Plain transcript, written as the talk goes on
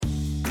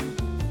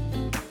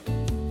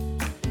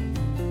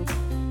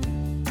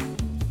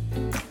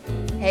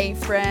Hey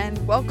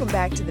friend, welcome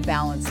back to the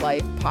Balanced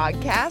Life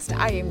podcast.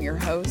 I am your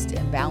host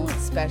and balance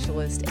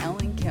specialist,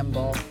 Ellen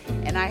Kimball,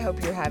 and I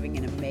hope you're having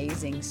an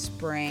amazing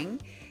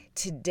spring.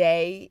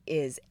 Today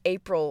is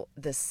April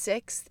the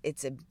 6th.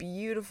 It's a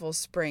beautiful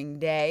spring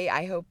day.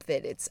 I hope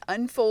that it's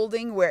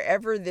unfolding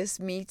wherever this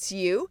meets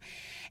you.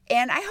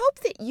 And I hope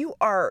that you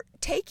are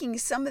taking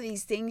some of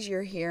these things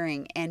you're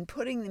hearing and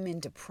putting them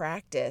into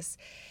practice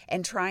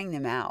and trying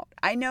them out.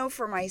 I know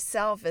for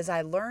myself, as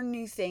I learn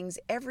new things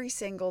every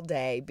single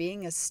day,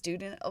 being a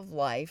student of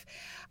life,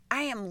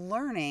 I am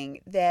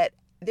learning that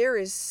there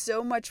is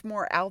so much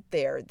more out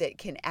there that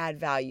can add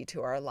value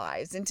to our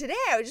lives. And today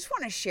I just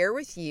want to share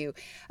with you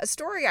a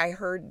story I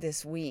heard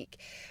this week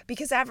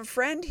because I have a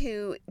friend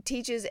who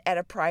teaches at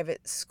a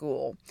private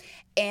school,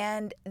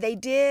 and they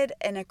did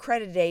an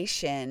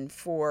accreditation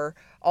for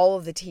all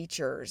of the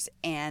teachers,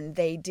 and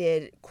they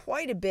did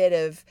quite a bit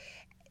of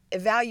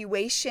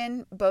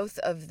evaluation, both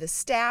of the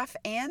staff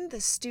and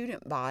the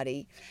student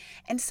body.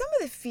 And some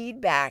of the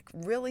feedback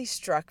really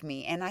struck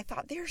me, and I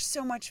thought there's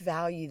so much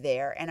value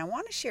there, and I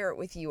want to share it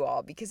with you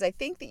all because I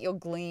think that you'll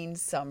glean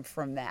some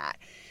from that.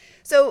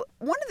 So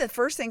one of the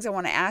first things I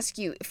want to ask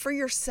you for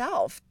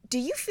yourself, do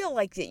you feel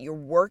like that you're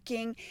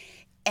working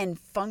and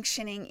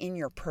functioning in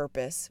your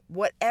purpose,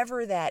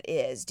 whatever that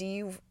is? Do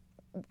you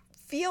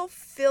feel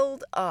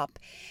filled up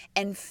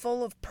and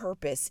full of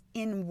purpose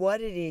in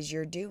what it is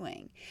you're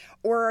doing?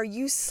 Or are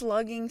you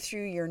slugging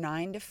through your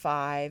 9 to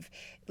 5,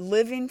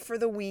 living for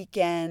the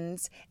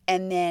weekends,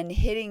 and then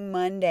hitting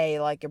Monday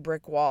like a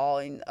brick wall?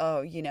 And,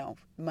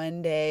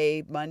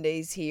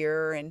 Monday's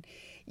here, and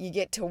you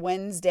get to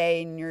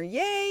Wednesday and you're,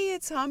 yay,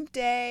 it's hump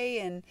day,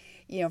 and,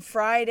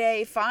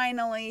 Friday,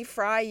 finally,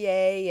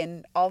 Friday,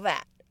 and all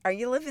that. Are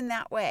you living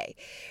that way?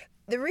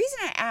 The reason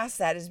I ask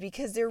that is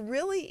because there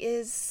really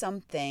is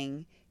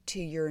something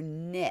to your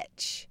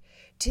niche,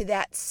 to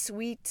that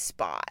sweet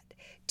spot,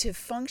 to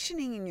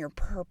functioning in your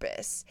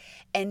purpose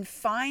and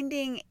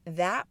finding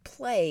that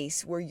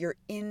place where you're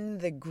in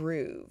the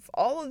groove.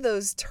 All of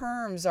those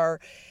terms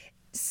are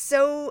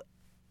so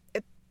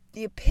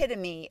the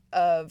epitome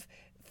of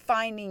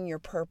finding your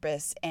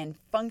purpose and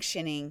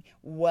functioning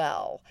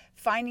well,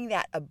 finding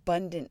that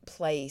abundant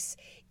place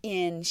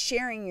in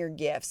sharing your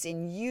gifts,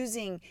 in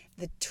using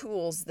the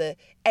tools, the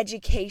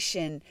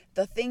education,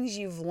 the things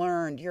you've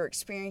learned, your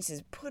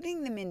experiences,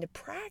 putting them into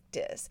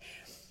practice.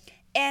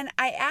 And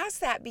I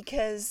ask that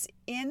because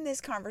in this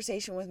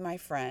conversation with my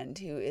friend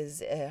who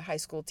is a high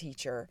school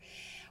teacher,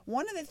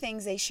 one of the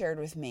things they shared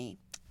with me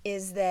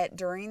is that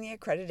during the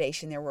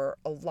accreditation, there were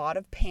a lot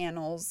of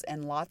panels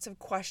and lots of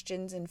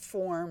questions and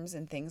forms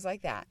and things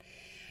like that.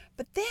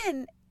 But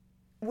then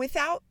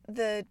without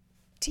the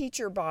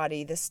teacher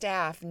body, the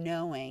staff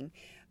knowing,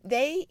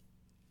 they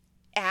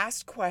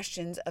asked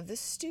questions of the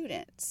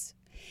students.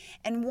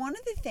 And one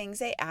of the things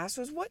they asked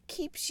was, what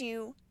keeps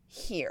you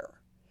here?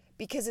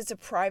 Because it's a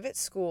private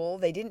school,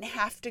 they didn't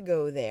have to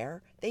go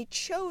there. They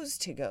chose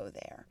to go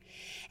there.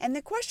 And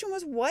the question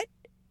was,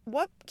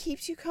 what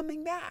keeps you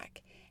coming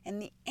back? And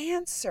the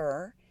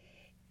answer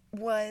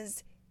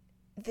was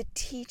the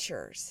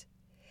teachers.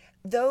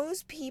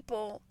 Those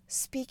people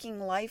speaking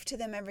life to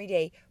them every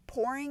day,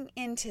 pouring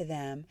into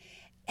them,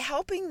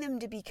 helping them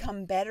to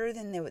become better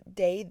than the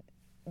day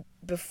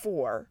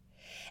before,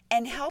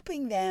 and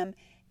helping them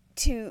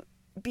to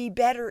be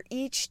better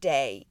each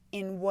day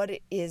in what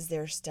it is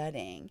they're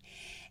studying.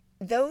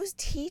 Those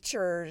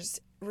teachers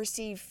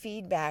received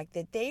feedback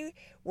that they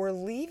were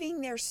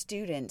leaving their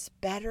students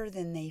better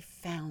than they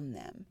found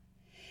them.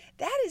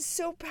 That is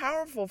so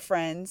powerful,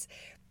 friends.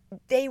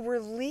 They were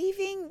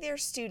leaving their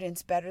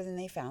students better than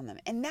they found them.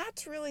 And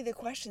that's really the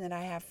question that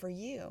I have for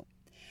you.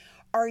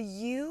 Are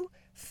you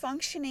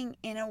functioning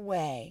in a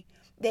way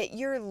that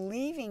you're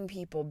leaving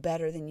people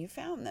better than you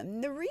found them?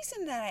 And the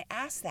reason that I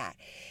ask that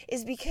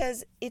is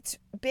because it's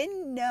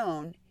been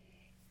known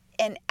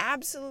and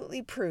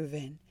absolutely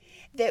proven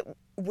that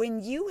when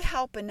you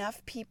help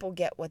enough people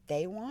get what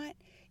they want,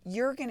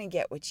 you're going to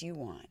get what you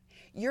want.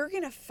 You're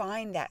going to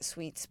find that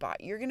sweet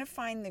spot. You're going to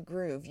find the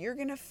groove. You're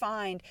going to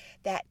find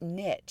that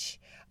niche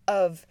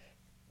of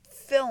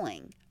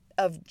filling,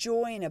 of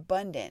joy and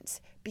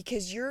abundance,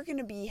 because you're going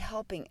to be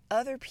helping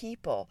other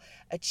people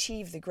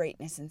achieve the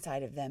greatness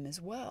inside of them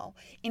as well,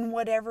 in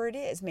whatever it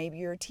is. Maybe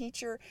you're a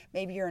teacher,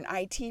 maybe you're an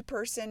IT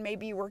person,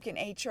 maybe you work in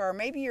HR,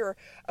 maybe you're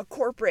a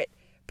corporate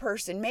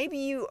person, maybe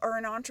you are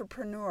an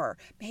entrepreneur,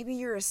 maybe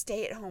you're a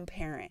stay-at-home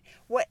parent.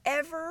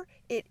 Whatever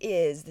it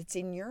is that's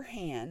in your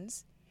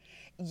hands,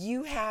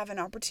 you have an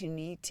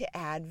opportunity to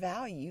add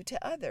value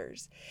to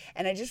others.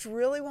 And I just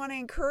really want to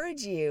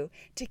encourage you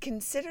to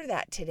consider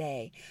that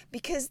today,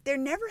 because there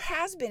never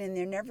has been and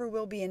there never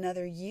will be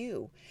another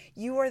you.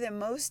 You are the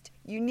most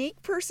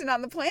unique person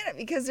on the planet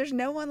because there's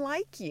no one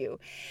like you.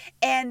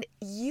 And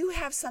you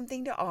have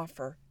something to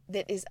offer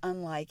that is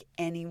unlike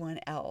anyone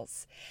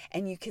else.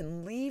 And you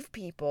can leave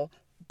people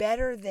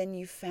better than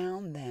you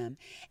found them.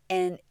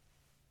 And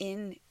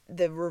in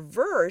the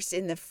reverse,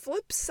 in the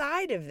flip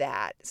side of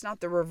that, it's not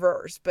the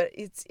reverse, but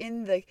it's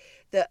in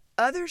the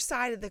other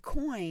side of the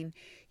coin,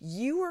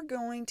 you are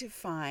going to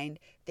find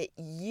that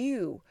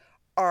you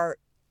are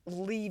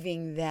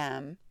leaving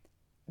them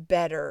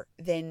better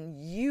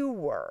than you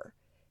were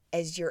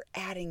as you're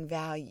adding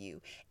value,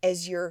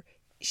 as you're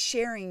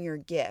sharing your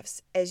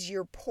gifts, as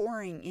you're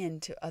pouring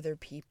into other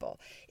people.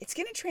 It's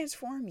going to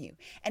transform you,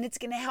 and it's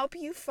going to help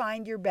you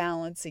find your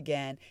balance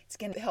again. It's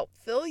going to help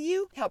fill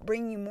you, help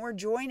bring you more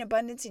joy and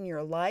abundance in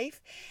your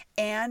life,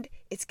 and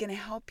it's going to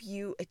help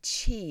you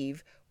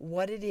achieve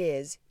what it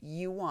is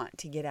you want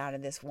to get out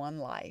of this one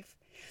life.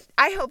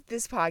 I hope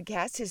this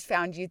podcast has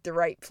found you at the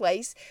right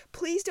place.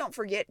 Please don't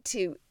forget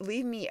to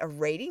leave me a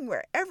rating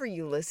wherever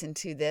you listen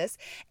to this,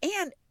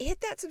 and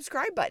hit that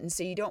subscribe button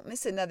so you don't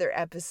miss another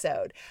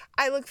episode.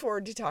 I look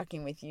forward to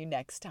talking with you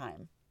next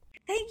time.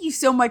 Thank you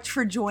so much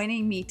for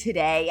joining me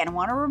today. And I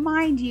want to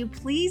remind you,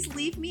 please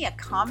leave me a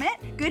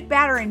comment, good,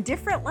 bad, or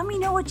indifferent. Let me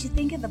know what you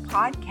think of the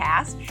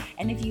podcast.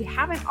 And if you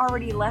haven't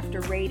already left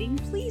a rating,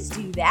 please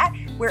do that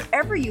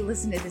wherever you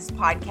listen to this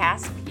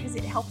podcast, because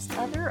it helps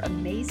other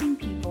amazing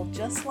people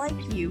just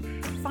like you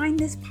find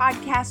this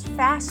podcast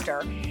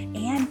faster.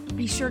 And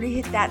be sure to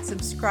hit that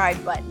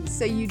subscribe button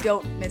so you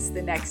don't miss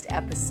the next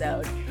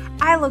episode.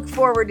 I look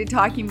forward to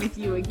talking with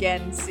you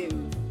again soon.